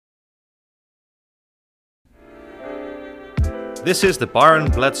This is the Byron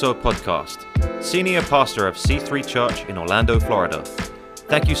Bledsoe Podcast, Senior Pastor of C3 Church in Orlando, Florida.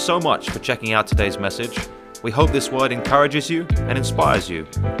 Thank you so much for checking out today's message. We hope this word encourages you and inspires you.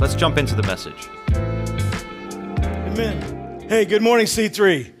 Let's jump into the message. Amen. Hey, good morning,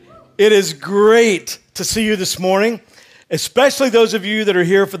 C3. It is great to see you this morning, especially those of you that are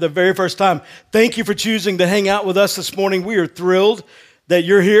here for the very first time. Thank you for choosing to hang out with us this morning. We are thrilled that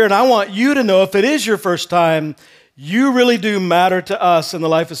you're here, and I want you to know if it is your first time, you really do matter to us in the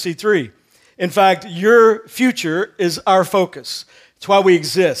life of C3. In fact, your future is our focus. It's why we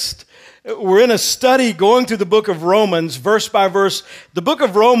exist. We're in a study going through the book of Romans, verse by verse. The book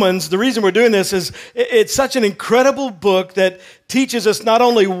of Romans, the reason we're doing this is it's such an incredible book that teaches us not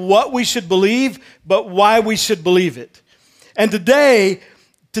only what we should believe, but why we should believe it. And today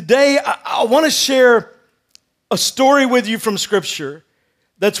I want to share a story with you from Scripture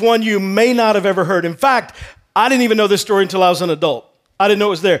that's one you may not have ever heard. In fact, I didn't even know this story until I was an adult. I didn't know it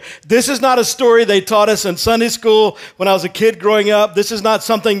was there. This is not a story they taught us in Sunday school when I was a kid growing up. This is not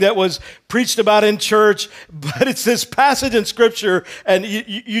something that was preached about in church, but it's this passage in Scripture, and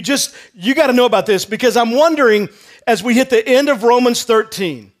you got to know about this because I'm wondering, as we hit the end of Romans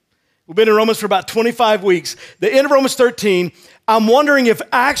 13, we've been in Romans for about 25 weeks, the end of Romans 13, I'm wondering if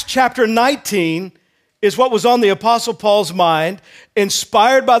Acts chapter 19 is what was on the Apostle Paul's mind,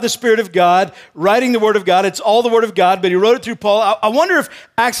 inspired by the Spirit of God, writing the Word of God. It's all the Word of God, but he wrote it through Paul. I wonder if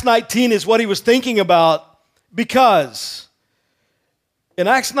Acts 19 is what he was thinking about, because in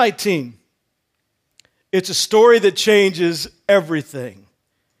Acts 19, it's a story that changes everything.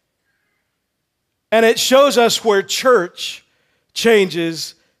 And it shows us where church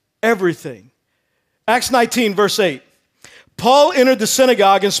changes everything. Acts 19, verse 8. Paul entered the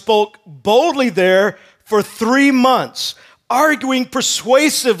synagogue and spoke boldly there for 3 months, arguing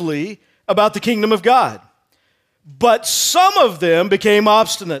persuasively about the kingdom of God. But some of them became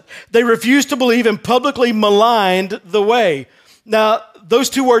obstinate. They refused to believe and publicly maligned the way. Now, those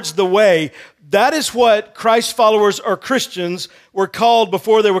two words, the way, that is what Christ followers or Christians were called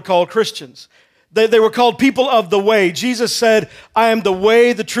before they were called Christians. They were called people of the way. Jesus said, I am the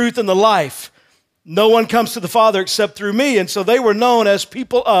way, the truth, and the life. No one comes to the Father except through me. And so they were known as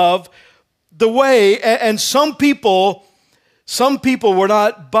people of the way. And some people were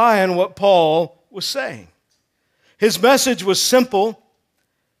not buying what Paul was saying. His message was simple.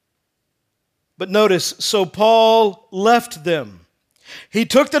 But notice, so Paul left them. He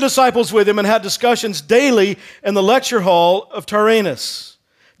took the disciples with him and had discussions daily in the lecture hall of Tyrannus.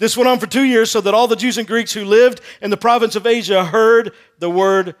 This went on for 2 years so that all the Jews and Greeks who lived in the province of Asia heard the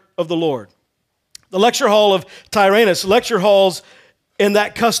word of the Lord. The lecture hall of Tyrannus, lecture halls in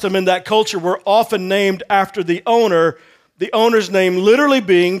that custom, in that culture, were often named after the owner's name literally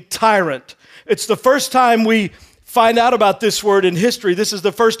being tyrant. It's the first time we find out about this word in history. This is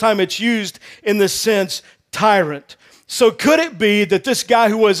the first time it's used in this sense, tyrant. So could it be that this guy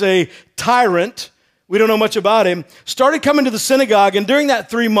who was a tyrant, we don't know much about him, started coming to the synagogue, and during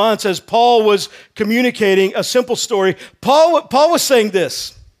that 3 months, as Paul was communicating a simple story, Paul was saying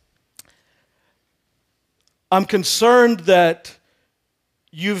this: I'm concerned that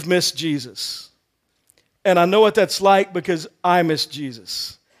you've missed Jesus. And I know what that's like because I missed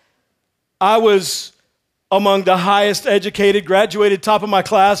Jesus. I was among the highest educated, graduated, top of my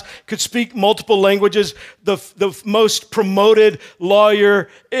class, could speak multiple languages, the most promoted lawyer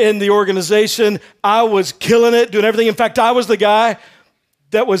in the organization. I was killing it, doing everything. In fact, I was the guy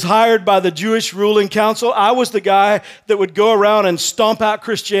that was hired by the Jewish ruling council. I was the guy that would go around and stomp out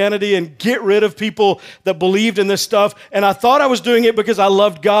Christianity and get rid of people that believed in this stuff. And I thought I was doing it because I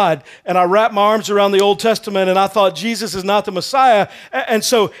loved God. And I wrapped my arms around the Old Testament and I thought Jesus is not the Messiah. And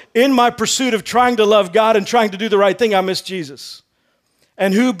so in my pursuit of trying to love God and trying to do the right thing, I missed Jesus.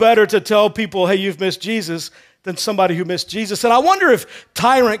 And who better to tell people, hey, you've missed Jesus, than somebody who missed Jesus? And I wonder if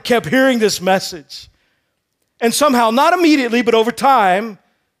Tyrant kept hearing this message. And somehow, not immediately, but over time,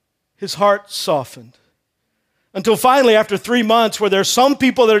 his heart softened. Until finally, after 3 months, where there's some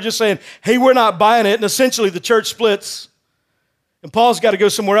people that are just saying, hey, we're not buying it, and essentially the church splits, and Paul's got to go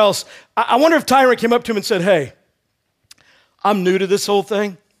somewhere else. I wonder if Tyrant came up to him and said, hey, I'm new to this whole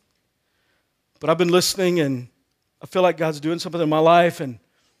thing, but I've been listening, and I feel like God's doing something in my life, and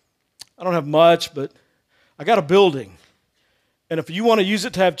I don't have much, but I got a building, and if you want to use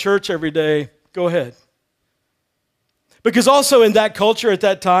it to have church every day, go ahead. Because also in that culture at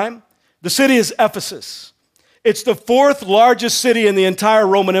that time, the city is Ephesus. It's the 4th largest city in the entire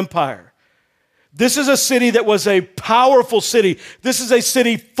Roman Empire. This is a city that was a powerful city. This is a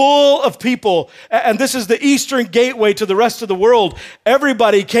city full of people, and this is the eastern gateway to the rest of the world.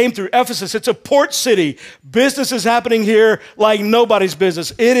 Everybody came through Ephesus. It's a port city. Business is happening here like nobody's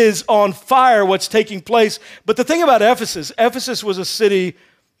business. It is on fire what's taking place. But the thing about Ephesus, Ephesus was a city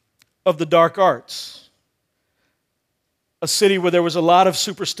of the dark arts, a city where there was a lot of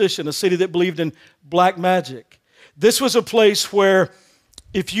superstition, a city that believed in black magic. This was a place where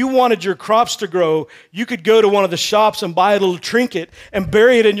if you wanted your crops to grow, you could go to one of the shops and buy a little trinket and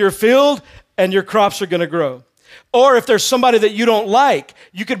bury it in your field, and your crops are going to grow. Or if there's somebody that you don't like,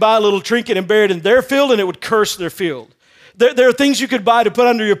 you could buy a little trinket and bury it in their field, and it would curse their field. There are things you could buy to put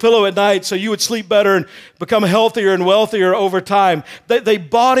under your pillow at night so you would sleep better and become healthier and wealthier over time. They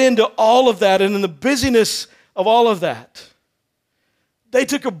bought into all of that, and in the busyness of all of that, they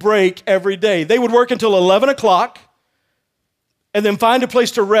took a break every day. They would work until 11 o'clock, and then find a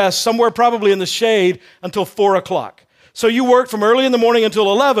place to rest, somewhere probably in the shade, until 4 o'clock. So you worked from early in the morning until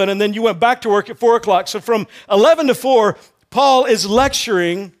 11, and then you went back to work at 4 o'clock. So from 11 to 4, Paul is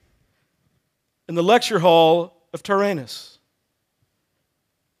lecturing in the lecture hall of Tyrannus.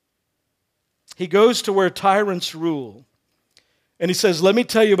 He goes to where tyrants rule, and he says, let me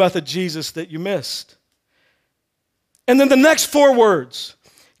tell you about the Jesus that you missed. And then the next 4 words,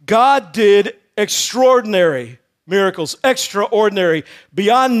 God did extraordinary miracles, extraordinary,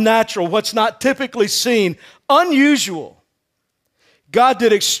 beyond natural, what's not typically seen, unusual. God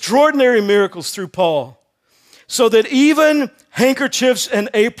did extraordinary miracles through Paul, so that even handkerchiefs and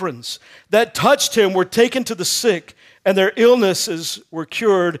aprons that touched him were taken to the sick, and their illnesses were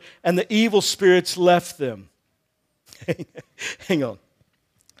cured, and the evil spirits left them. Hang on.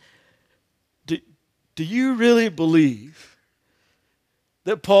 Do you really believe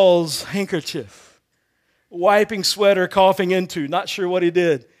that Paul's handkerchief, wiping sweater, coughing into, not sure what he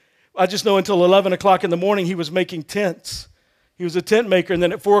did. I just know until 11 o'clock in the morning he was making tents. He was a tent maker, and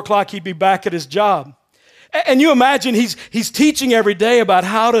then at 4 o'clock he'd be back at his job. And you imagine he's teaching every day about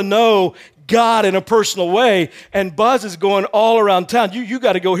how to know God in a personal way, and buzz is going all around town. You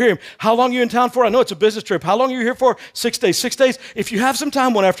got to go hear him. How long are you in town for? I know it's a business trip. How long are you here for? 6 days. 6 days? If you have some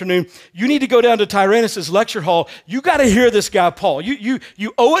time one afternoon, you need to go down to Tyrannus' lecture hall. You got to hear this guy, Paul. You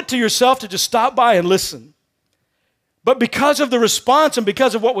owe it to yourself to just stop by and listen. But because of the response and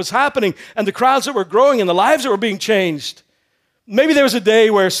because of what was happening and the crowds that were growing and the lives that were being changed, maybe there was a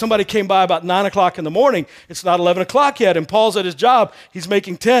day where somebody came by about 9 o'clock in the morning. It's not 11 o'clock yet, and Paul's at his job. He's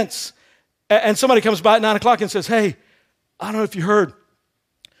making tents. And somebody comes by at 9 o'clock and says, hey, I don't know if you heard,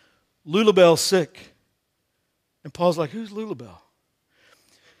 Lulabelle's sick. And Paul's like, who's Lulabelle?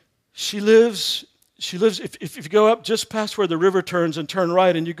 She lives, if you go up just past where the river turns and turn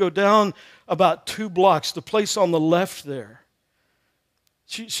right, and you go down about 2 blocks, the place on the left there.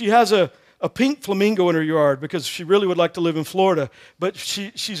 She has a pink flamingo in her yard because she really would like to live in Florida. But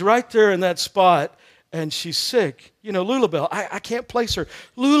she's right there in that spot, and she's sick. You know, Lulabelle, I can't place her.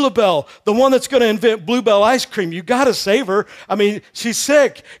 Lulabelle, the one that's going to invent Bluebell ice cream. You got to save her. I mean, she's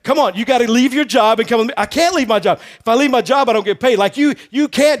sick. Come on, you got to leave your job and come with me. I can't leave my job. If I leave my job, I don't get paid. Like you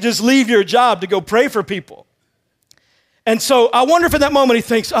can't just leave your job to go pray for people. And so I wonder if in that moment he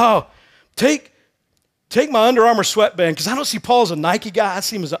thinks, oh, take my Under Armour sweatband, because I don't see Paul as a Nike guy. I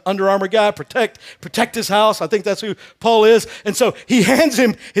see him as an Under Armour guy. Protect his house. I think that's who Paul is. And so he hands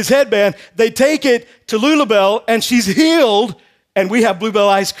him his headband. They take it to Lulabelle, and she's healed, and we have Bluebell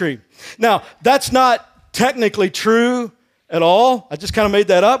ice cream. Now, that's not technically true at all. I just kind of made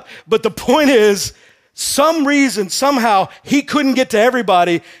that up. But the point is, some reason, somehow, he couldn't get to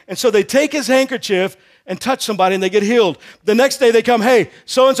everybody, and so they take his handkerchief and touch somebody, and they get healed. The next day they come, hey,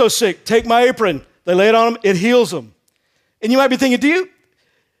 so-and-so's sick. Take my apron. They lay it on him, it heals him. And you might be thinking, do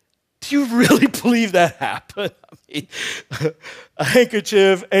you really believe that happened? I mean, a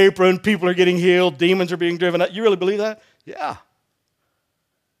handkerchief, apron, people are getting healed, demons are being driven out. You really believe that? Yeah.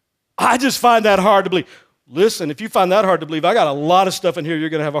 I just find that hard to believe. Listen, if you find that hard to believe, I got a lot of stuff in here you're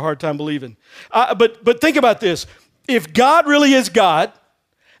going to have a hard time believing. But think about this. If God really is God,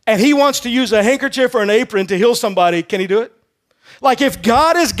 and he wants to use a handkerchief or an apron to heal somebody, can he do it? Like if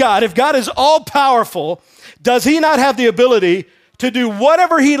God is God, if God is all-powerful, does he not have the ability to do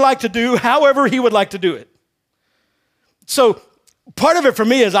whatever he'd like to do, however he would like to do it? So part of it for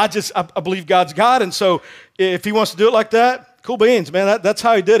me is I believe God's God, and so if he wants to do it like that, cool beans, man. That's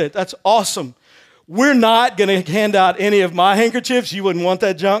how he did it. That's awesome. We're not going to hand out any of my handkerchiefs. You wouldn't want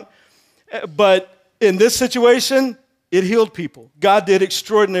that junk. But in this situation, it healed people. God did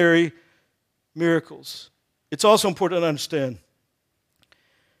extraordinary miracles. It's also important to understand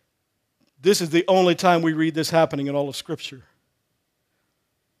this is the only time we read this happening in all of Scripture.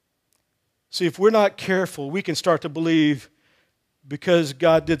 See, if we're not careful, we can start to believe because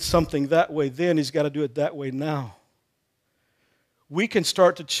God did something that way then, he's got to do it that way now. We can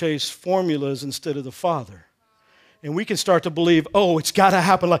start to chase formulas instead of the Father. And we can start to believe, oh, it's got to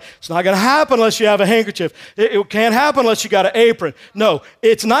happen. It's not going to happen unless you have a handkerchief. It can't happen unless you got an apron. No,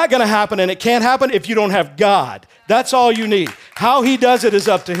 it's not going to happen, and it can't happen if you don't have God. That's all you need. How he does it is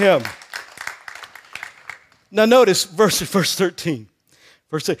up to him. Now notice verse 13.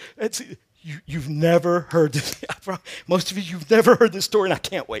 Verse 13. You've never heard this. Most of you've never heard this story, and I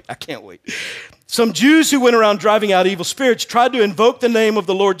can't wait. Some Jews who went around driving out evil spirits tried to invoke the name of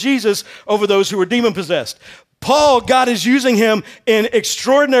the Lord Jesus over those who were demon-possessed. Paul, God is using him in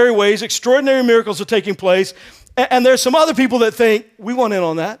extraordinary ways. Extraordinary miracles are taking place. And there's some other people that think, we want in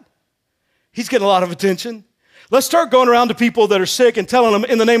on that. He's getting a lot of attention. Let's start going around to people that are sick and telling them,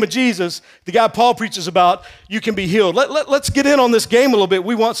 in the name of Jesus, the guy Paul preaches about, you can be healed. Let's get in on this game a little bit.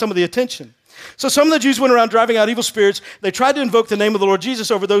 We want some of the attention. So some of the Jews went around driving out evil spirits. They tried to invoke the name of the Lord Jesus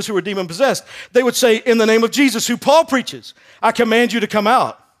over those who were demon-possessed. They would say, in the name of Jesus, who Paul preaches, I command you to come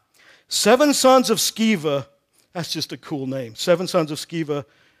out. 7 sons of Sceva, that's just a cool name. 7 sons of Sceva,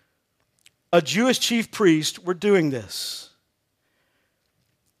 a Jewish chief priest, were doing this.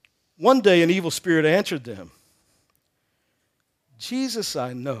 One day an evil spirit answered them, Jesus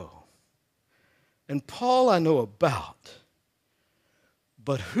I know, and Paul I know about,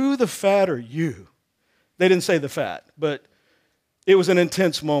 but who the fat are you? They didn't say the fat, but it was an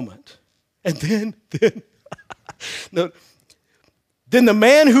intense moment. And then the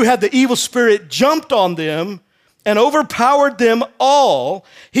man who had the evil spirit jumped on them and overpowered them all.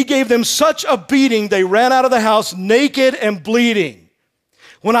 He gave them such a beating, they ran out of the house naked and bleeding.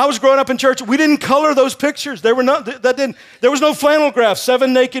 When I was growing up in church, we didn't color those pictures. There was no flannel graph,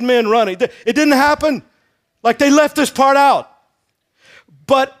 7 naked men running. It didn't happen. Like they left this part out.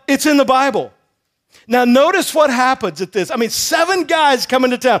 But it's in the Bible. Now notice what happens at this. 7 guys come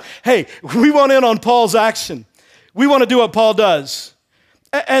into town. Hey, we want in on Paul's action. We want to do what Paul does.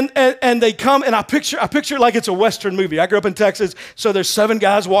 And they come, and I picture it like it's a Western movie. I grew up in Texas, so there's 7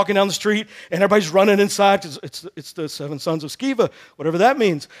 guys walking down the street, and everybody's running inside. It's the 7 sons of Sceva, whatever that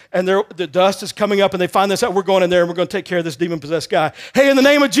means. And the dust is coming up, and they find this out. We're going in there, and we're going to take care of this demon-possessed guy. Hey, in the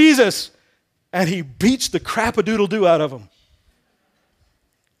name of Jesus. And he beats the crap-a-doodle-doo out of him.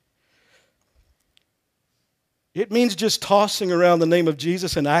 It means just tossing around the name of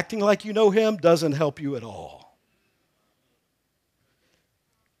Jesus and acting like you know him doesn't help you at all.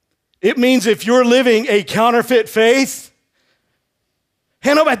 It means if you're living a counterfeit faith,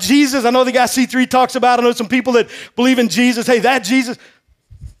 hey, I know about Jesus. I know the guy C3 talks about. I know some people that believe in Jesus. Hey, that Jesus.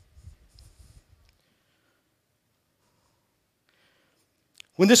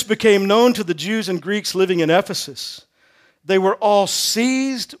 When this became known to the Jews and Greeks living in Ephesus, they were all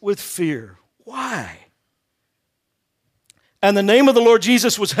seized with fear. Why? And the name of the Lord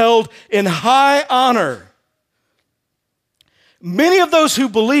Jesus was held in high honor. Many of those who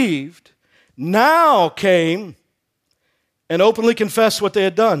believed now came and openly confessed what they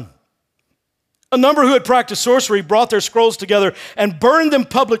had done. A number who had practiced sorcery brought their scrolls together and burned them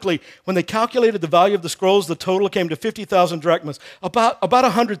publicly. When they calculated the value of the scrolls, the total came to 50,000 drachmas, about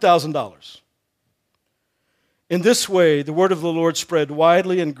 $100,000. In this way, the word of the Lord spread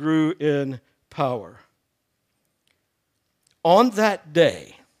widely and grew in power. On that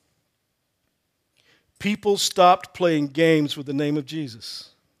day, people stopped playing games with the name of Jesus.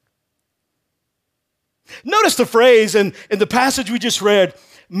 Notice the phrase in the passage we just read,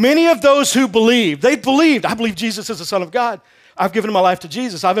 many of those who believed, I believe Jesus is the Son of God. I've given my life to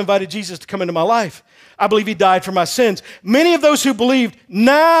Jesus. I've invited Jesus to come into my life. I believe he died for my sins. Many of those who believed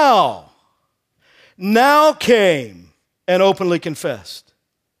now came and openly confessed.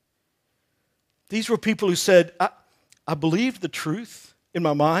 These were people who said, I believed the truth in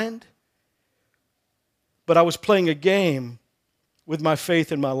my mind, but I was playing a game with my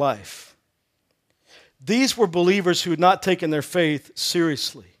faith in my life. These were believers who had not taken their faith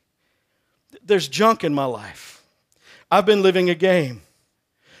seriously. There's junk in my life. I've been living a game.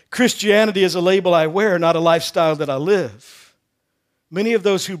 Christianity is a label I wear, not a lifestyle that I live. Many of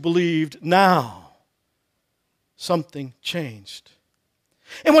those who believed, now something changed.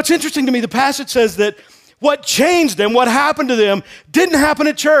 And what's interesting to me, the passage says that what changed them, what happened to them, didn't happen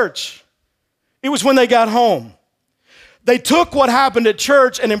at church. It was when they got home. They took what happened at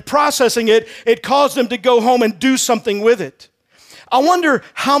church, and in processing it, it caused them to go home and do something with it. I wonder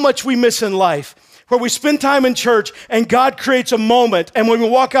how much we miss in life, where we spend time in church and God creates a moment, and when we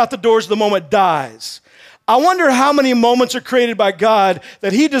walk out the doors, the moment dies. I wonder how many moments are created by God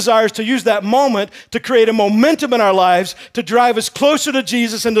that He desires to use that moment to create a momentum in our lives, to drive us closer to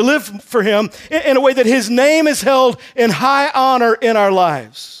Jesus and to live for Him in a way that His name is held in high honor in our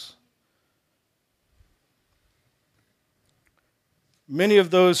lives. Many of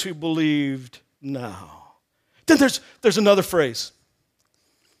those who believed now. Then there's another phrase.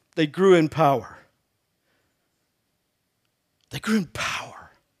 They grew in power. They grew in power.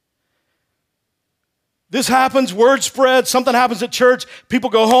 This happens, word spreads, something happens at church, people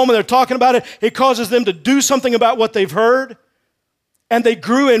go home and they're talking about it. It causes them to do something about what they've heard, and they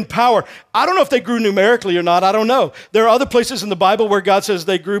grew in power. I don't know if they grew numerically or not, I don't know. There are other places in the Bible where God says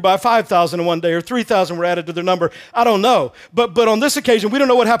they grew by 5,000 in one day or 3,000 were added to their number. I don't know. But on this occasion, we don't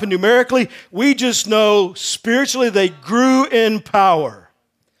know what happened numerically. We just know spiritually they grew in power.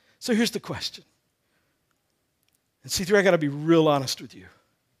 So here's the question. And C3, I got to be real honest with you.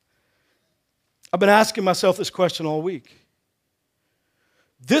 I've been asking myself this question all week.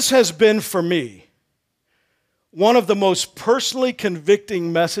 This has been, for me, one of the most personally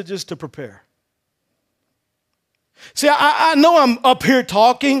convicting messages to prepare. See, I know I'm up here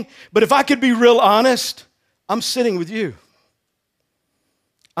talking, but if I could be real honest, I'm sitting with you.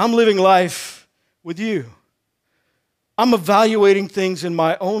 I'm living life with you. I'm evaluating things in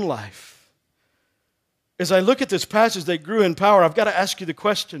my own life. As I look at this passage, they grew in power. I've got to ask you the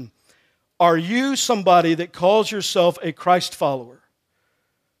question. Are you somebody that calls yourself a Christ follower,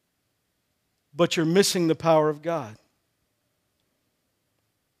 but you're missing the power of God?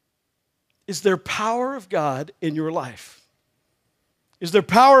 Is there power of God in your life? Is there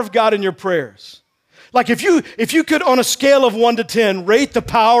power of God in your prayers? Like if you could, on a scale of 1 to 10, rate the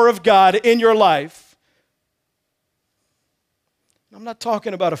power of God in your life, I'm not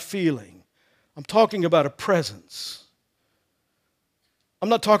talking about a feeling. I'm talking about a presence. I'm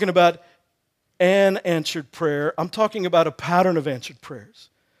not talking about an answered prayer. I'm talking about a pattern of answered prayers.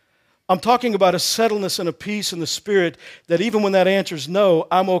 I'm talking about a settledness and a peace in the Spirit that even when that answer is no,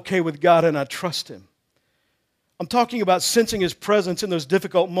 I'm okay with God and I trust Him. I'm talking about sensing His presence in those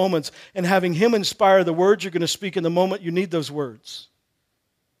difficult moments and having Him inspire the words you're going to speak in the moment you need those words.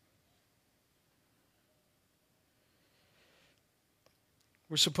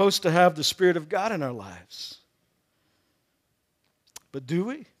 We're supposed to have the Spirit of God in our lives. But do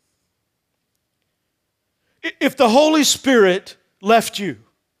we? If the Holy Spirit left you,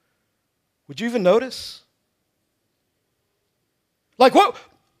 would you even notice? Like what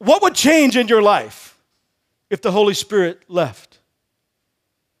would change in your life if the Holy Spirit left?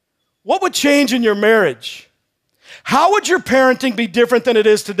 What would change in your marriage? How would your parenting be different than it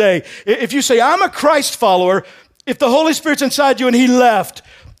is today? If you say, I'm a Christ follower, if the Holy Spirit's inside you and He left,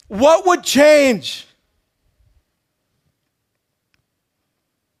 what would change?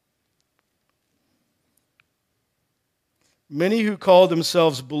 Many who call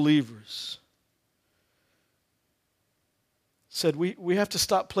themselves believers said, we have to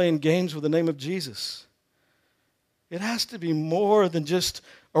stop playing games with the name of Jesus. It has to be more than just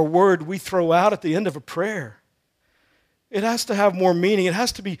a word we throw out at the end of a prayer. It has to have more meaning. It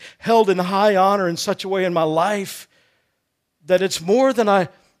has to be held in high honor in such a way in my life that it's more than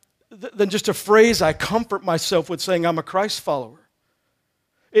just a phrase I comfort myself with saying I'm a Christ follower.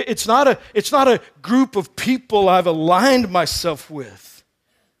 It's not a group of people I've aligned myself with.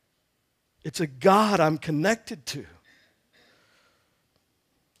 It's a God I'm connected to.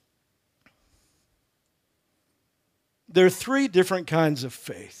 There are 3 different kinds of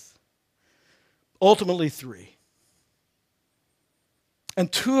faith. Ultimately 3. And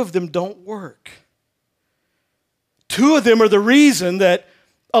 2 of them don't work. 2 of them are the reason that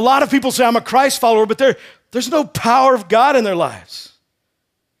a lot of people say I'm a Christ follower, but there's no power of God in their lives.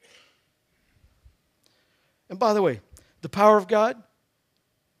 And by the way, the power of God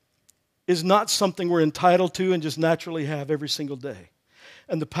is not something we're entitled to and just naturally have every single day.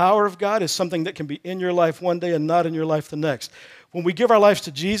 And the power of God is something that can be in your life one day and not in your life the next. When we give our lives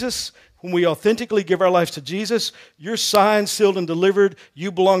to Jesus, when we authentically give our lives to Jesus, you're signed, sealed, and delivered.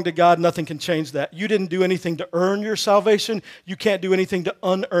 You belong to God. Nothing can change that. You didn't do anything to earn your salvation. You can't do anything to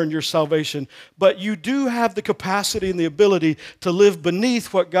unearn your salvation. But you do have the capacity and the ability to live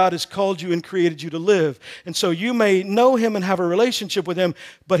beneath what God has called you and created you to live. And so you may know Him and have a relationship with Him,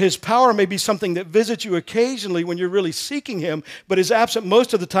 but His power may be something that visits you occasionally when you're really seeking Him, but is absent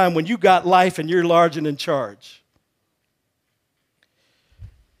most of the time when you got life and you're large and in charge.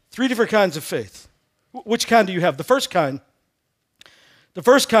 3 different kinds of faith. Which kind do you have? The first kind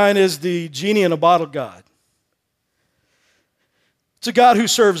is the genie in a bottle God. It's a God who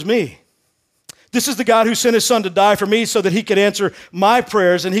serves me. This is the God who sent His Son to die for me so that He could answer my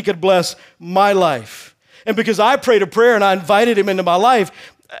prayers and He could bless my life. And because I prayed a prayer and I invited him into my life,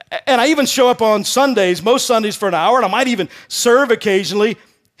 and I even show up on Sundays, most Sundays for an hour, and I might even serve occasionally,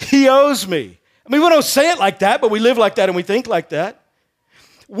 he owes me. I mean, we don't say it like that, but we live like that and we think like that.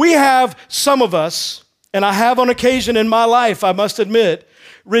 We have, some of us, and I have on occasion in my life, I must admit,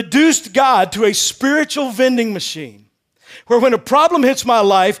 reduced God to a spiritual vending machine, where when a problem hits my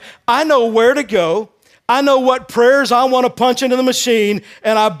life, I know where to go, I know what prayers I want to punch into the machine,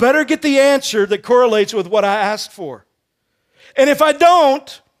 and I better get the answer that correlates with what I asked for. And if I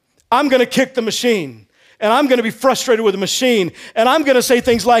don't, I'm going to kick the machine, and I'm going to be frustrated with the machine, and I'm going to say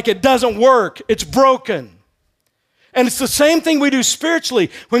things like, it doesn't work, it's broken. And it's the same thing we do spiritually.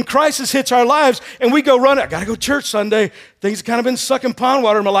 When crisis hits our lives and we go run, I got to go to church Sunday. Things have kind of been sucking pond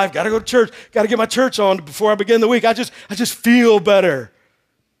water in my life. Got to go to church. Got to get my church on before I begin the week. I just feel better.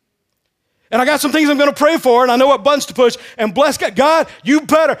 And I got some things I'm going to pray for, and I know what buttons to push. And bless God. God, you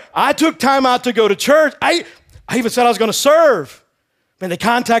better. I took time out to go to church. I even said I was going to serve. Man, they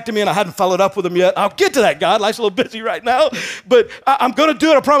contacted me, and I hadn't followed up with them yet. I'll get to that, God. Life's a little busy right now. But I'm going to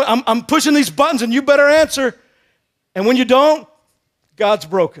do it, I promise. I'm pushing these buttons, and you better answer. And when you don't, God's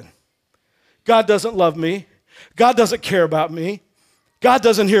broken. God doesn't love me. God doesn't care about me. God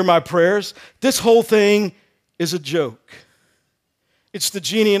doesn't hear my prayers. This whole thing is a joke. It's the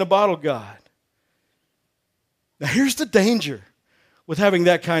genie in a bottle God. Now here's the danger with having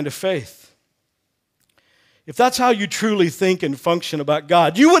that kind of faith. If that's how you truly think and function about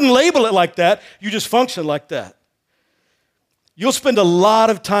God, you wouldn't label it like that, you just function like that. You'll spend a lot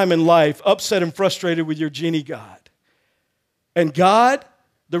of time in life upset and frustrated with your genie God. And God,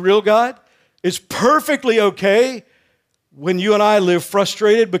 the real God, is perfectly okay when you and I live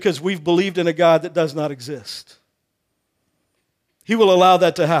frustrated because we've believed in a God that does not exist. He will allow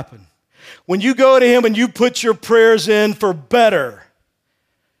that to happen. When you go to Him and you put your prayers in for better,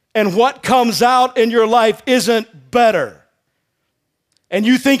 and what comes out in your life isn't better, and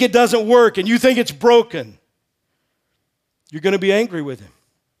you think it doesn't work, and you think it's broken, you're going to be angry with Him.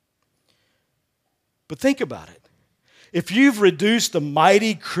 But think about it. If you've reduced the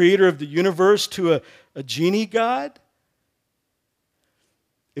mighty creator of the universe to a genie God,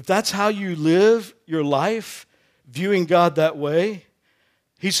 if that's how you live your life, viewing God that way,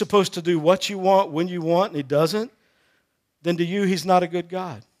 He's supposed to do what you want, when you want, and He doesn't, then to you, He's not a good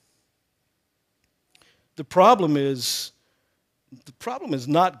God. The problem is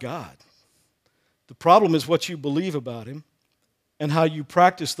not God. The problem is what you believe about Him and how you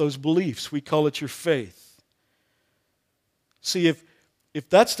practice those beliefs. We call it your faith. See, if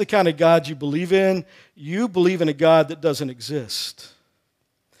that's the kind of God you believe in a God that doesn't exist.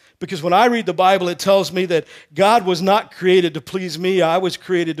 Because when I read the Bible, it tells me that God was not created to please me, I was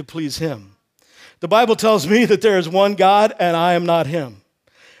created to please Him. The Bible tells me that there is one God and I am not Him.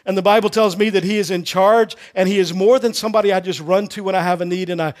 And the Bible tells me that He is in charge and He is more than somebody I just run to when I have a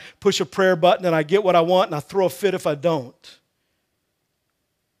need and I push a prayer button and I get what I want and I throw a fit if I don't.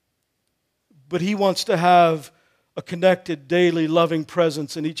 But He wants to have a connected, daily, loving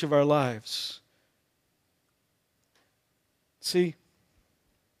presence in each of our lives. See,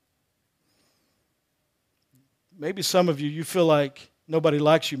 maybe some of you feel like nobody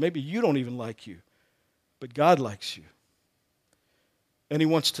likes you. Maybe you don't even like you, but God likes you. And He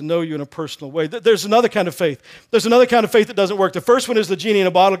wants to know you in a personal way. There's another kind of faith. There's another kind of faith that doesn't work. The first one is the genie in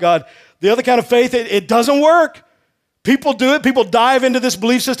a bottle God. The other kind of faith, it doesn't work. People do it. People dive into this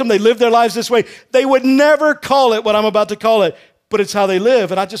belief system. They live their lives this way. They would never call it what I'm about to call it, but it's how they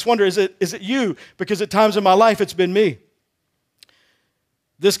live. And I just wonder, is it you? Because at times in my life, it's been me.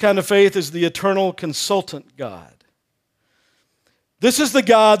 This kind of faith is the eternal consultant God. This is the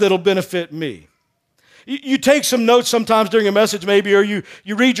God that'll benefit me. You take some notes sometimes during a message maybe, or you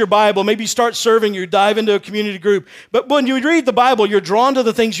read your Bible, maybe you start serving, you dive into a community group. But when you read the Bible, you're drawn to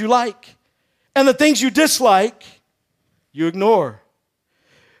the things you like. And the things you dislike, you ignore.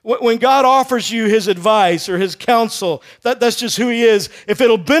 When God offers you His advice or His counsel, that's just who He is. If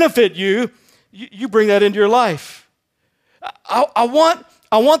it'll benefit you, you bring that into your life. I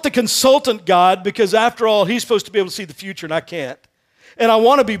want the consultant God because after all, He's supposed to be able to see the future and I can't. And I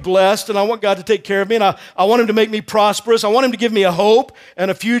want to be blessed and I want God to take care of me and I want Him to make me prosperous. I want Him to give me a hope and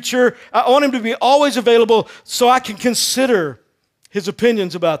a future. I want Him to be always available so I can consider His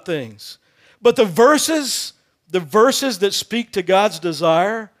opinions about things. But the verses that speak to God's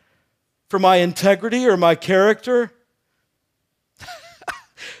desire for my integrity or my character,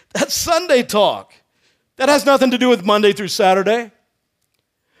 that's Sunday talk. That has nothing to do with Monday through Saturday.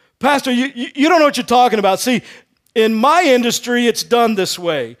 Pastor, you don't know what you're talking about. See, In my industry, it's done this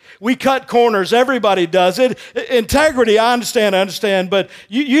way. We cut corners. Everybody does it. Integrity, I understand, but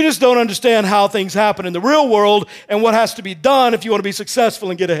you just don't understand how things happen in the real world and what has to be done if you want to be successful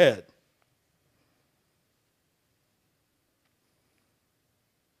and get ahead.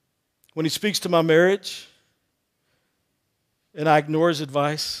 When he speaks to my marriage and I ignore his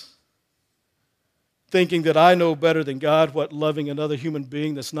advice, thinking that I know better than God what loving another human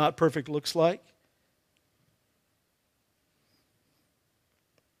being that's not perfect looks like,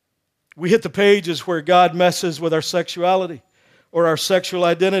 we hit the pages where God messes with our sexuality or our sexual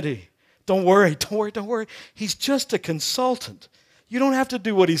identity. Don't worry. He's just a consultant. You don't have to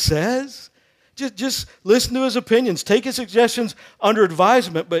do what he says. Just listen to his opinions. Take his suggestions under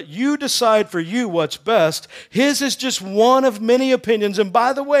advisement, but you decide for you what's best. His is just one of many opinions. And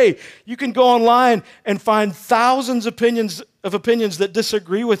by the way, you can go online and find thousands of opinions that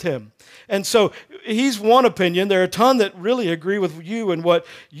disagree with him. And so he's one opinion. There are a ton that really agree with you and what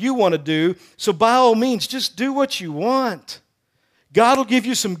you want to do. So by all means, just do what you want. God will give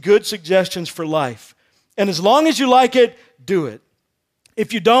you some good suggestions for life. And as long as you like it, do it.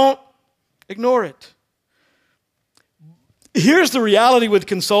 If you don't, ignore it. Here's the reality with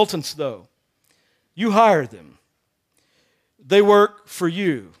consultants, though. You hire them. They work for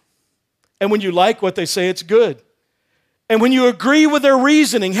you. And when you like what they say, it's good. And when you agree with their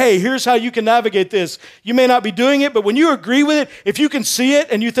reasoning, hey, here's how you can navigate this. You may not be doing it, but when you agree with it, if you can see it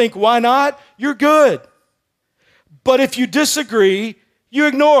and you think, why not? You're good. But if you disagree, you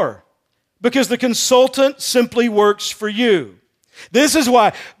ignore, because the consultant simply works for you. This is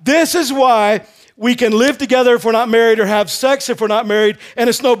why we can live together if we're not married or have sex if we're not married, and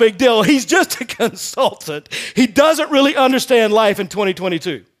it's no big deal. He's just a consultant. He doesn't really understand life in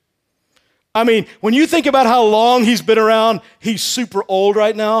 2022. I mean, when you think about how long he's been around, he's super old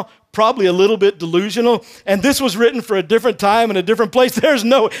right now, probably a little bit delusional, and this was written for a different time and a different place. There's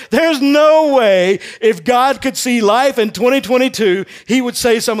no way if God could see life in 2022, he would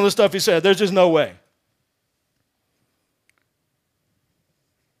say some of the stuff he said. There's just no way.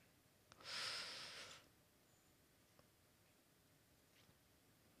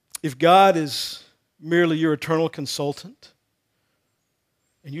 If God is merely your eternal consultant,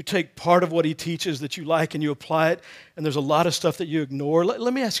 and you take part of what he teaches that you like and you apply it, and there's a lot of stuff that you ignore,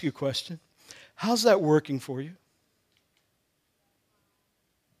 let me ask you a question. How's that working for you?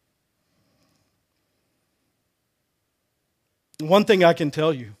 One thing I can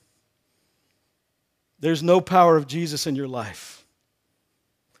tell you, there's no power of Jesus in your life.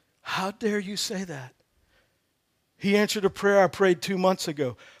 How dare you say that? He answered a prayer I prayed 2 months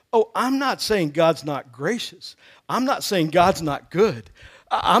ago. Oh, I'm not saying God's not gracious. I'm not saying God's not good.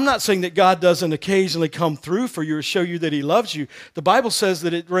 I'm not saying that God doesn't occasionally come through for you or show you that he loves you. The Bible says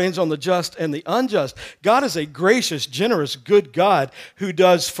that it rains on the just and the unjust. God is a gracious, generous, good God who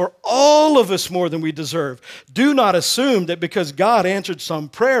does for all of us more than we deserve. Do not assume that because God answered some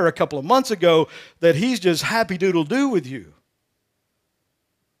prayer a couple of months ago that he's just happy doodle do with you.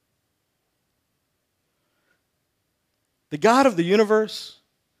 The God of the universe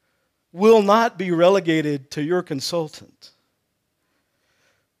will not be relegated to your consultant.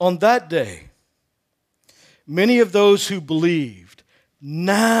 On that day, many of those who believed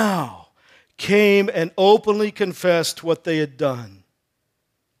now came and openly confessed what they had done.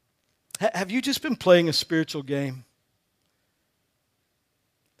 Have you just been playing a spiritual game?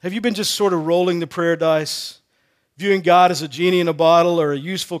 Have you been just sort of rolling the prayer dice, viewing God as a genie in a bottle or a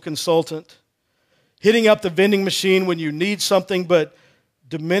useful consultant, hitting up the vending machine when you need something, but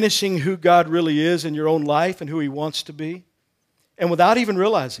diminishing who God really is in your own life and who he wants to be? And without even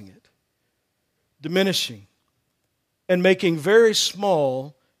realizing it, diminishing and making very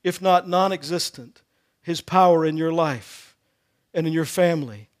small, if not non-existent, his power in your life and in your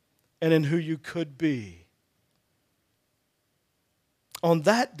family and in who you could be. On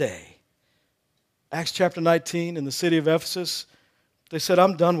that day, Acts chapter 19, in the city of Ephesus, they said,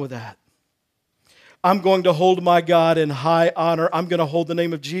 I'm done with that. I'm going to hold my God in high honor. I'm going to hold the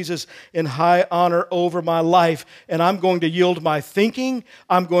name of Jesus in high honor over my life. And I'm going to yield my thinking.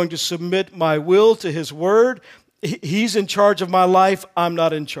 I'm going to submit my will to his word. He's in charge of my life. I'm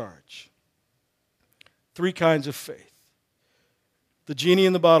not in charge. 3 kinds of faith. The genie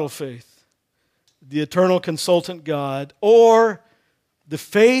in the bottle faith, the eternal consultant God, or the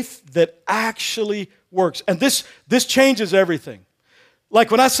faith that actually works. And this changes everything. Like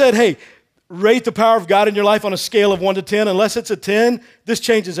when I said, hey, rate the power of God in your life on a scale of 1 to 10. Unless it's a 10, this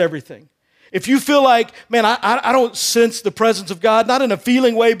changes everything. If you feel like, man, I don't sense the presence of God, not in a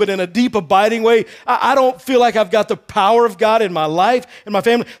feeling way, but in a deep, abiding way, I don't feel like I've got the power of God in my life, in my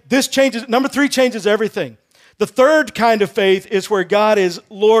family, this changes. Number 3 changes everything. The third kind of faith is where God is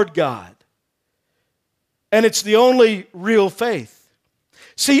Lord God. And it's the only real faith.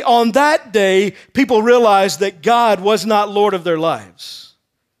 See, on that day, people realized that God was not Lord of their lives.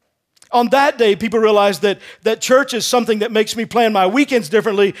 On that day, people realized that church is something that makes me plan my weekends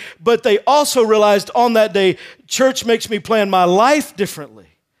differently, but they also realized on that day, church makes me plan my life differently.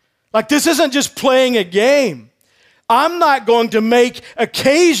 Like, this isn't just playing a game. I'm not going to make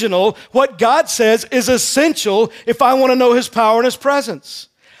occasional what God says is essential if I want to know His power and His presence.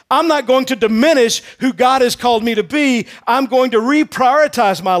 I'm not going to diminish who God has called me to be. I'm going to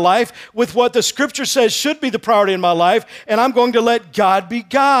reprioritize my life with what the Scripture says should be the priority in my life, and I'm going to let God be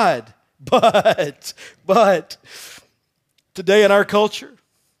God. But, today in our culture,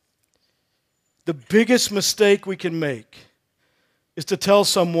 the biggest mistake we can make is to tell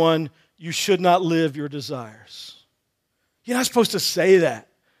someone you should not live your desires. You're not supposed to say that.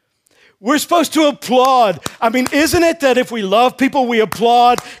 We're supposed to applaud. I mean, isn't it that if we love people, we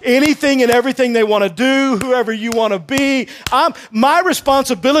applaud anything and everything they want to do, whoever you want to be? My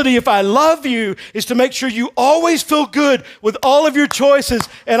responsibility, if I love you, is to make sure you always feel good with all of your choices.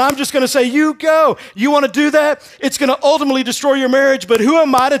 And I'm just going to say, you go. You want to do that? It's going to ultimately destroy your marriage, but who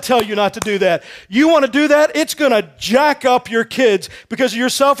am I to tell you not to do that? You want to do that? It's going to jack up your kids because of your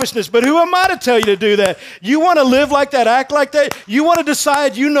selfishness, but who am I to tell you to do that? You want to live like that, act like that? You want to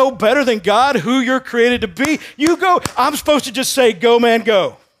decide you know better than God who you're created to be? You go. I'm supposed to just say, go, man,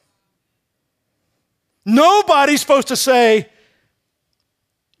 go. Nobody's supposed to say,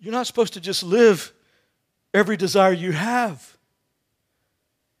 you're not supposed to just live every desire you have.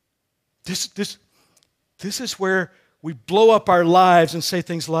 This is where we blow up our lives and say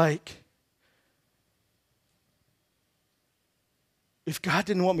things like, if God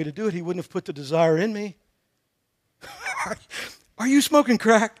didn't want me to do it, He wouldn't have put the desire in me. Are you smoking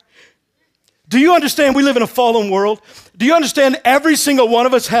crack? Do you understand we live in a fallen world? Do you understand every single one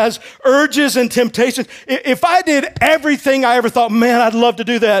of us has urges and temptations? If I did everything I ever thought, man, I'd love to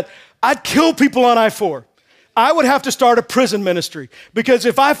do that, I'd kill people on I-4. I would have to start a prison ministry because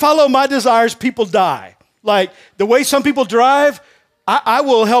if I follow my desires, people die. Like the way some people drive, I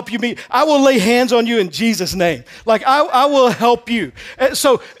will help you meet. I will lay hands on you in Jesus' name. Like I will help you.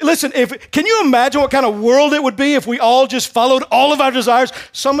 So listen, can you imagine what kind of world it would be if we all just followed all of our desires?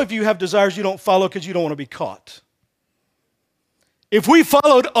 Some of you have desires you don't follow because you don't want to be caught. If we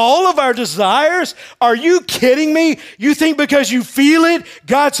followed all of our desires, are you kidding me? You think because you feel it,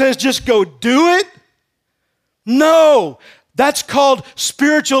 God says just go do it? No, that's called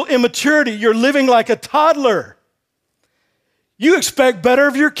spiritual immaturity. You're living like a toddler. You expect better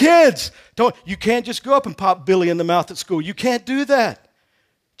of your kids. You can't just go up and pop Billy in the mouth at school. You can't do that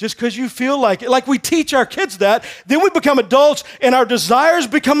just because you feel like it. Like we teach our kids that, then we become adults and our desires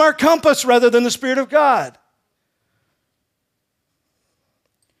become our compass rather than the Spirit of God.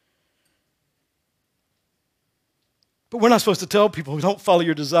 But we're not supposed to tell people, don't follow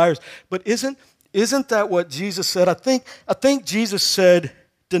your desires. But isn't that what Jesus said? I think Jesus said,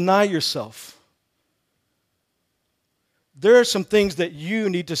 deny yourself. There are some things that you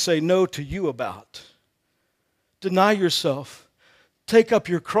need to say no to you about. Deny yourself. Take up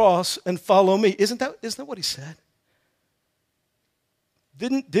your cross and follow me. Isn't that what He said?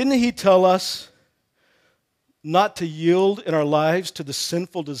 Didn't He tell us not to yield in our lives to the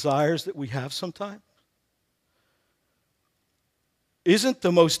sinful desires that we have sometimes? Isn't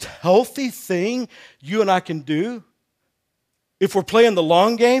the most healthy thing you and I can do if we're playing the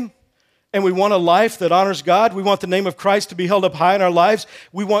long game? And we want a life that honors God. We want the name of Christ to be held up high in our lives.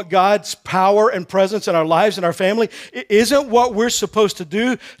 We want God's power and presence in our lives and our family. Isn't what we're supposed to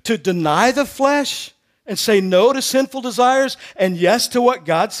do to deny the flesh and say no to sinful desires and yes to what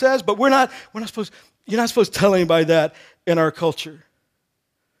God says? But you're not supposed to tell anybody that in our culture.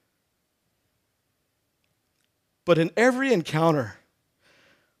 But in every encounter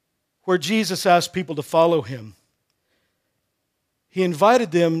where Jesus asked people to follow Him, He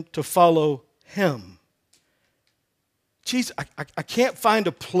invited them to follow Him. Jesus, I can't find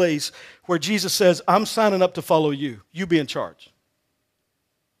a place where Jesus says, I'm signing up to follow you. You be in charge.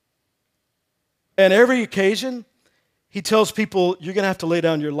 And every occasion, He tells people, you're going to have to lay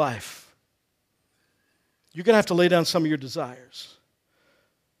down your life. You're going to have to lay down some of your desires.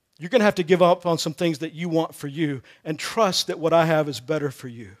 You're going to have to give up on some things that you want for you and trust that what I have is better for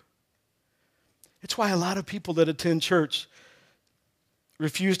you. It's why a lot of people that attend church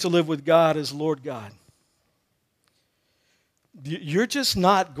refuse to live with God as Lord God. You're just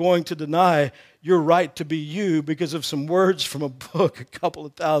not going to deny your right to be you because of some words from a book a couple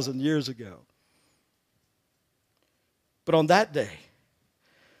of thousand years ago. But on that day,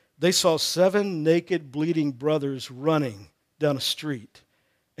 They saw 7 naked, bleeding brothers running down a street,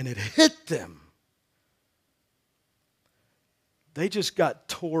 and it hit them. They just got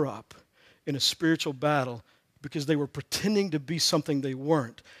tore up in a spiritual battle because they were pretending to be something they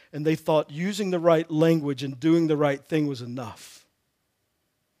weren't, and they thought using the right language and doing the right thing was enough.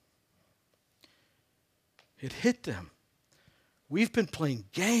 It hit them. We've been playing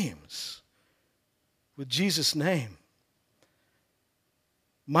games with Jesus' name.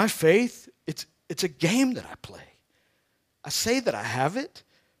 My faith, it's a game that I play. I say that I have it,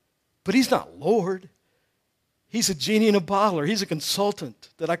 but He's not Lord. He's a genie in a bottle, or He's a consultant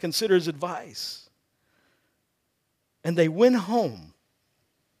that I consider His advice. And they went home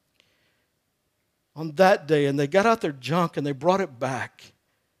on that day, and they got out their junk, and they brought it back.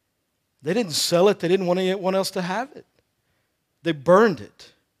 They didn't sell it. They didn't want anyone else to have it. They burned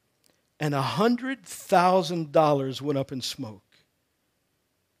it, and $100,000 went up in smoke.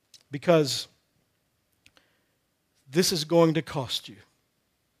 Because this is going to cost you.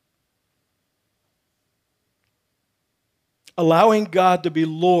 Allowing God to be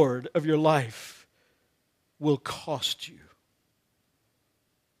Lord of your life will cost you.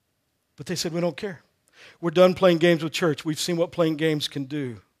 But they said, we don't care. We're done playing games with church. We've seen what playing games can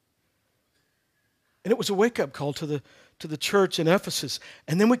do. And it was a wake-up call to the church in Ephesus.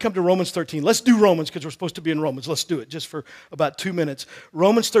 And then we come to Romans 13. Let's do Romans because we're supposed to be in Romans. Let's do it just for about 2 minutes.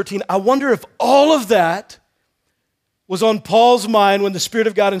 Romans 13. I wonder if all of that was on Paul's mind when the Spirit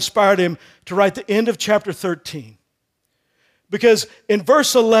of God inspired him to write the end of chapter 13. Because in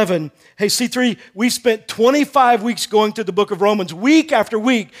verse 11, hey, C3, we spent 25 weeks going through the book of Romans, week after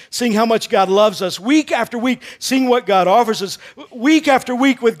week, seeing how much God loves us, week after week, seeing what God offers us, week after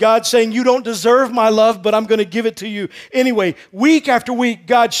week with God saying, you don't deserve my love, but I'm going to give it to you anyway. Week after week,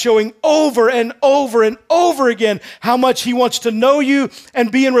 God showing over and over and over again how much He wants to know you and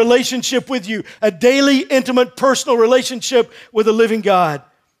be in relationship with you, a daily, intimate, personal relationship with a living God.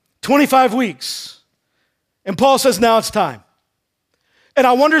 25 weeks. And Paul says, now it's time. And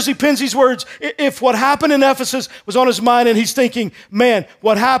I wonder as he pens these words, if what happened in Ephesus was on his mind and he's thinking, man,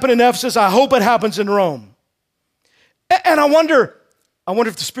 what happened in Ephesus, I hope it happens in Rome. And I wonder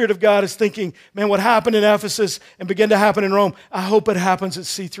if the Spirit of God is thinking, man, what happened in Ephesus and began to happen in Rome, I hope it happens at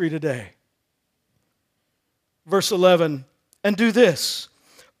C3 today. Verse 11, and do this,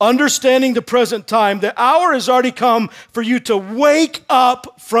 understanding the present time, the hour has already come for you to wake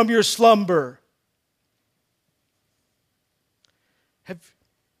up from your slumber.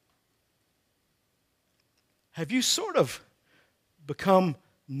 Have you sort of become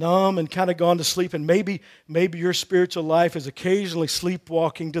numb and kind of gone to sleep, and maybe your spiritual life is occasionally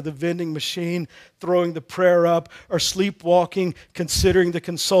sleepwalking to the vending machine, throwing the prayer up, or sleepwalking, considering the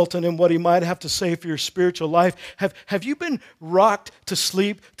consultant and what he might have to say for your spiritual life? Have you been rocked to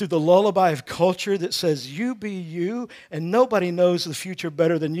sleep through the lullaby of culture that says you be you, and nobody knows the future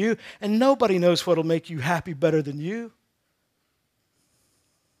better than you, and nobody knows what will make you happy better than you?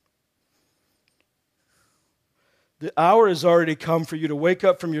 The hour has already come for you to wake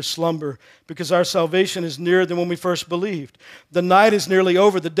up from your slumber because our salvation is nearer than when we first believed. The night is nearly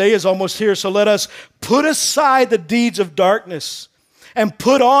over. The day is almost here. So let us put aside the deeds of darkness and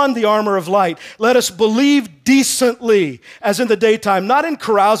put on the armor of light. Let us believe decently as in the daytime, not in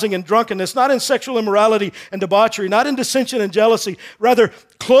carousing and drunkenness, not in sexual immorality and debauchery, not in dissension and jealousy. Rather,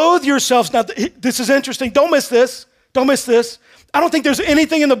 clothe yourselves. Now, this is interesting. Don't miss this. Don't miss this. I don't think there's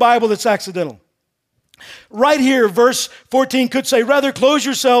anything in the Bible that's accidental. Right here, verse 14 could say, rather clothe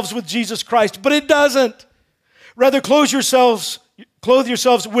yourselves with Jesus Christ, but it doesn't. Rather clothe yourselves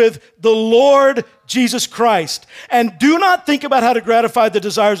with the Lord Jesus Christ. And do not think about how to gratify the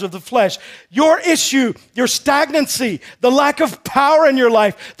desires of the flesh. Your issue, your stagnancy, the lack of power in your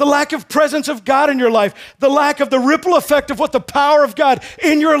life, the lack of presence of God in your life, the lack of the ripple effect of what the power of God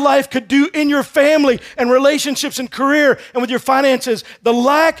in your life could do in your family and relationships and career and with your finances, the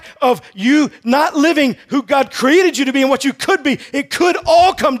lack of you not living who God created you to be and what you could be, it could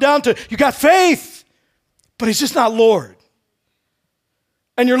all come down to you got faith, but He's just not Lord.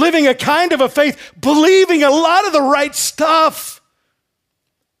 And you're living a kind of a faith, believing a lot of the right stuff.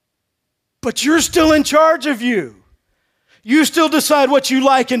 But you're still in charge of you. You still decide what you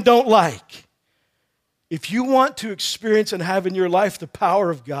like and don't like. If you want to experience and have in your life the power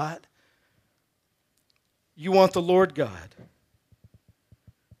of God, you want the Lord God.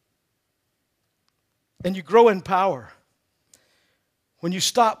 And you grow in power when you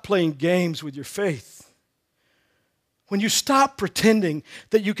stop playing games with your faith. When you stop pretending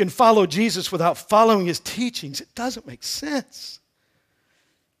that you can follow Jesus without following His teachings, it doesn't make sense.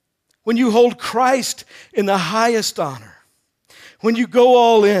 When you hold Christ in the highest honor, when you go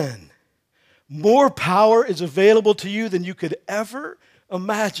all in, more power is available to you than you could ever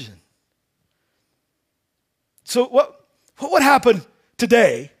imagine. So what would happen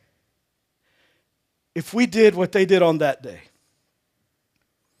today if we did what they did on that day?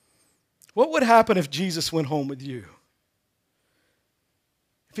 What would happen if Jesus went home with you?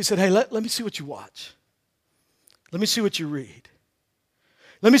 If he said, hey, let me see what you watch. Let me see what you read.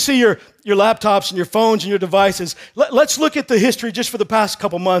 Let me see your laptops and your phones and your devices. Let's look at the history just for the past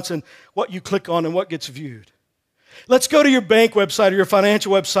couple months and what you click on and what gets viewed. Let's go to your bank website or your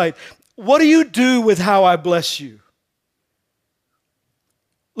financial website. What do you do with how I bless you?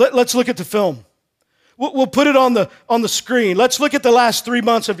 Let's look at the film. We'll put it on the screen. Let's look at the last 3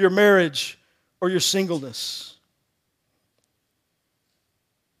 months of your marriage or your singleness.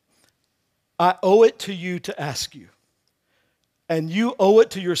 I owe it to you to ask you. And you owe it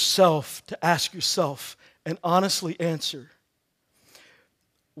to yourself to ask yourself and honestly answer.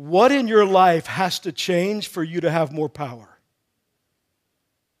 What in your life has to change for you to have more power?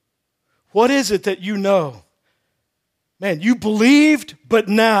 What is it that you know? Man, you believed, but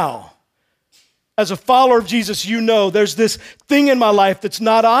now, as a follower of Jesus, you know there's this thing in my life that's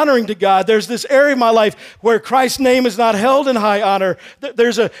not honoring to God. There's this area of my life where Christ's name is not held in high honor.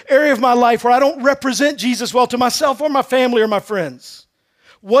 There's an area of my life where I don't represent Jesus well to myself or my family or my friends.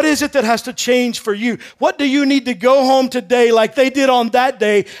 What is it that has to change for you? What do you need to go home today like they did on that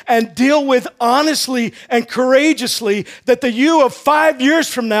day and deal with honestly and courageously that the you of 5 years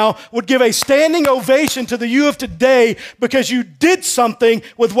from now would give a standing ovation to the you of today because you did something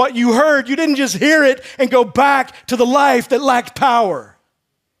with what you heard. You didn't just hear it and go back to the life that lacked power.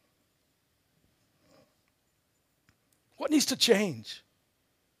 What needs to change?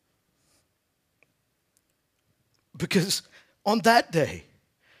 Because on that day,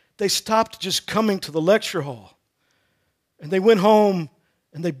 they stopped just coming to the lecture hall. And they went home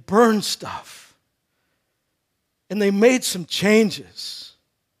and they burned stuff. And they made some changes.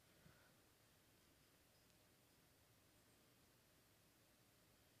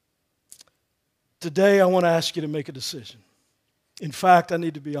 Today, I want to ask you to make a decision. In fact, I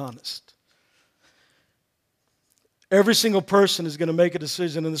need to be honest. Every single person is going to make a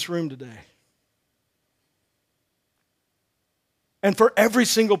decision in this room today. And for every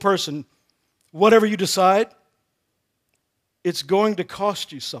single person, whatever you decide, it's going to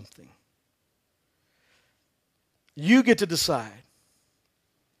cost you something. You get to decide,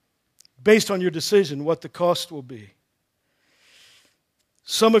 based on your decision, what the cost will be.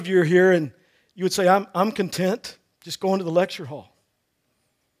 Some of you are here and you would say, I'm content just going to the lecture hall.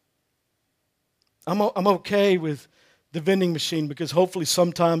 I'm okay with the vending machine because hopefully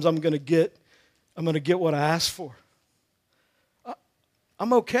sometimes I'm going to get what I asked for.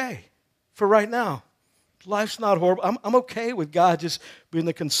 I'm okay for right now. Life's not horrible. I'm okay with God just being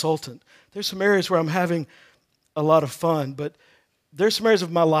the consultant. There's some areas where I'm having a lot of fun, but there's some areas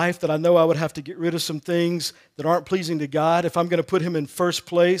of my life that I know I would have to get rid of some things that aren't pleasing to God. If I'm going to put Him in first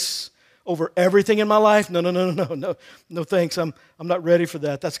place over everything in my life, no, thanks. I'm not ready for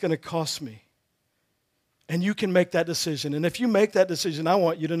that. That's going to cost me. And you can make that decision. And if you make that decision, I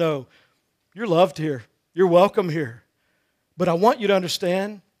want you to know you're loved here. You're welcome here. But I want you to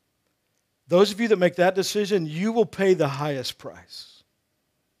understand, those of you that make that decision, you will pay the highest price.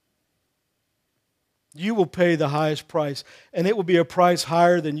 You will pay the highest price, and it will be a price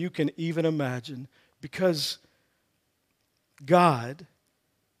higher than you can even imagine, because God,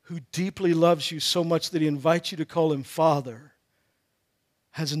 who deeply loves you so much that He invites you to call Him Father,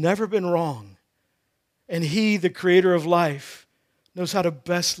 has never been wrong. And He, the creator of life, knows how to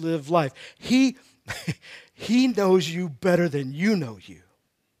best live life. He knows you better than you know you.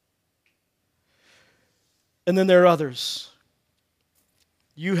 And then there are others.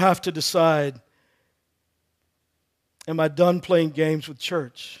 You have to decide, am I done playing games with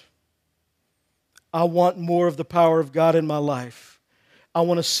church? I want more of the power of God in my life. I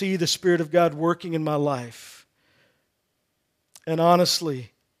want to see the Spirit of God working in my life. And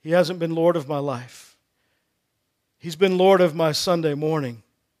honestly, He hasn't been Lord of my life. He's been Lord of my Sunday morning.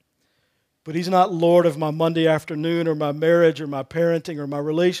 But He's not Lord of my Monday afternoon or my marriage or my parenting or my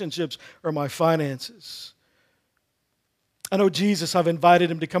relationships or my finances. I know Jesus, I've invited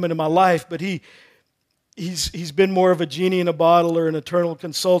Him to come into my life, but He's been more of a genie in a bottle or an eternal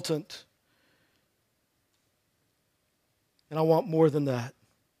consultant. And I want more than that.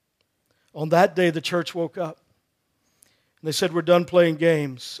 On that day, the church woke up. And they said, we're done playing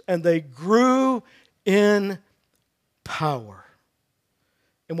games. And they grew in power.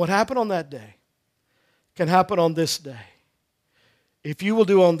 And what happened on that day can happen on this day. If you will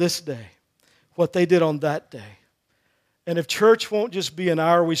do on this day what they did on that day. And if church won't just be an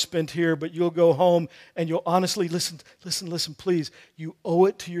hour we spent here, but you'll go home and you'll honestly listen, please. You owe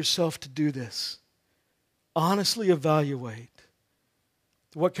it to yourself to do this. Honestly evaluate.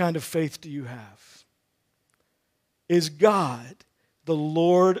 What kind of faith do you have? Is God the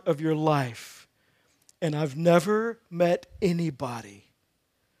Lord of your life? And I've never met anybody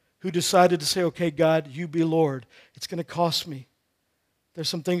who decided to say, okay, God, you be Lord. It's going to cost me. There's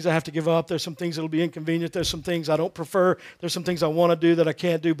some things I have to give up. There's some things that will be inconvenient. There's some things I don't prefer. There's some things I want to do that I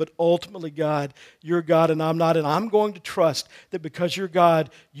can't do. But ultimately, God, you're God and I'm not. And I'm going to trust that because you're God,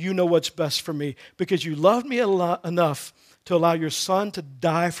 you know what's best for me. Because you love me enough to allow your Son to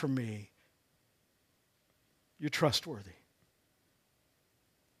die for me. You're trustworthy.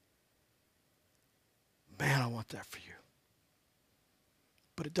 Man, I want that for you.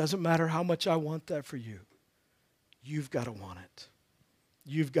 But it doesn't matter how much I want that for you. You've got to want it.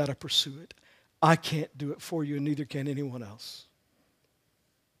 You've got to pursue it. I can't do it for you, and neither can anyone else.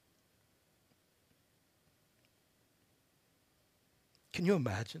 Can you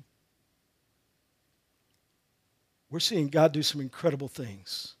imagine? We're seeing God do some incredible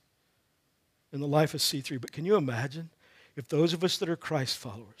things in the life of C3, but can you imagine if those of us that are Christ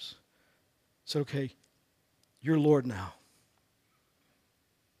followers said, okay, you're Lord now.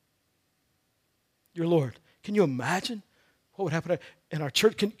 You're Lord. Can you imagine what would happen in our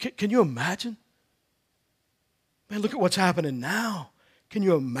church? Can you imagine? Man, look at what's happening now. Can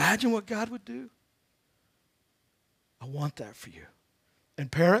you imagine what God would do? I want that for you.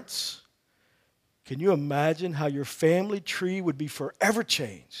 And parents, can you imagine how your family tree would be forever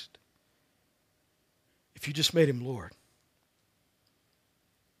changed if you just made him Lord?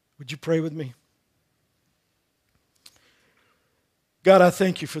 Would you pray with me? God, I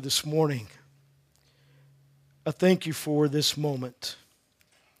thank you for this morning. I thank you for this moment.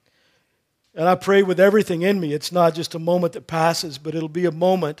 And I pray with everything in me, it's not just a moment that passes, but it'll be a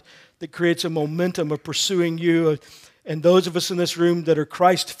moment that creates a momentum of pursuing you. And those of us in this room that are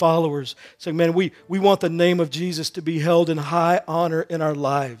Christ followers, saying, man, we want the name of Jesus to be held in high honor in our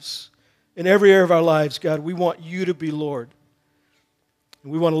lives. In every area of our lives, God, we want you to be Lord.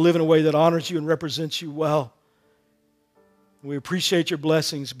 And we want to live in a way that honors you and represents you well. We appreciate your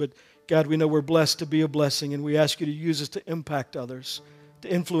blessings, but God, we know we're blessed to be a blessing, and we ask you to use us to impact others, to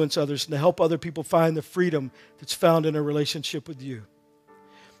influence others, and to help other people find the freedom that's found in a relationship with you.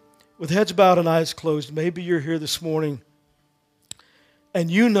 With heads bowed and eyes closed, maybe you're here this morning, and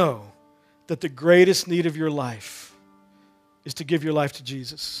you know that the greatest need of your life is to give your life to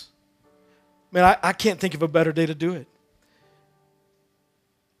Jesus. Man, I can't think of a better day to do it.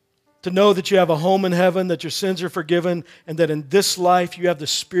 To know that you have a home in heaven, that your sins are forgiven, and that in this life you have the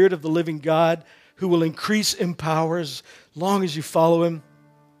Spirit of the living God who will increase in power as long as you follow him.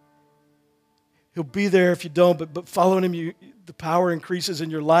 He'll be there if you don't, but following him, the power increases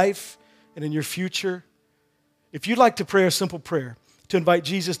in your life and in your future. If you'd like to pray a simple prayer to invite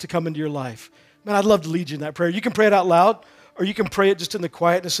Jesus to come into your life, man, I'd love to lead you in that prayer. You can pray it out loud, or you can pray it just in the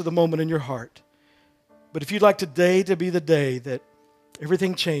quietness of the moment in your heart. But if you'd like today to be the day that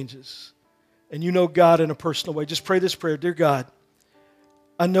everything changes, and you know God in a personal way, just pray this prayer. Dear God,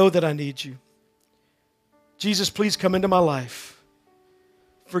 I know that I need you. Jesus, please come into my life.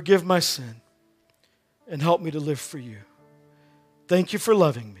 Forgive my sin and help me to live for you. Thank you for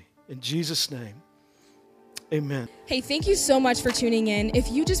loving me. In Jesus' name, amen. Hey, thank you so much for tuning in. If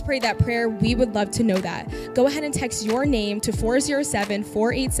you just prayed that prayer, we would love to know that. Go ahead and text your name to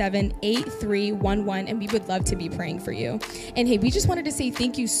 407-487-8311, and we would love to be praying for you. And hey, we just wanted to say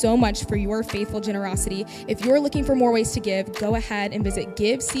thank you so much for your faithful generosity. If you're looking for more ways to give, go ahead and visit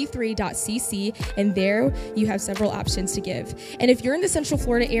givec3.cc, and there you have several options to give. And if you're in the Central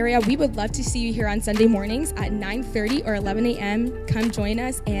Florida area, we would love to see you here on Sunday mornings at 9:30 or 11 a.m. Come join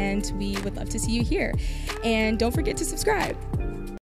us, and we would love to see you here. And don't forget to subscribe.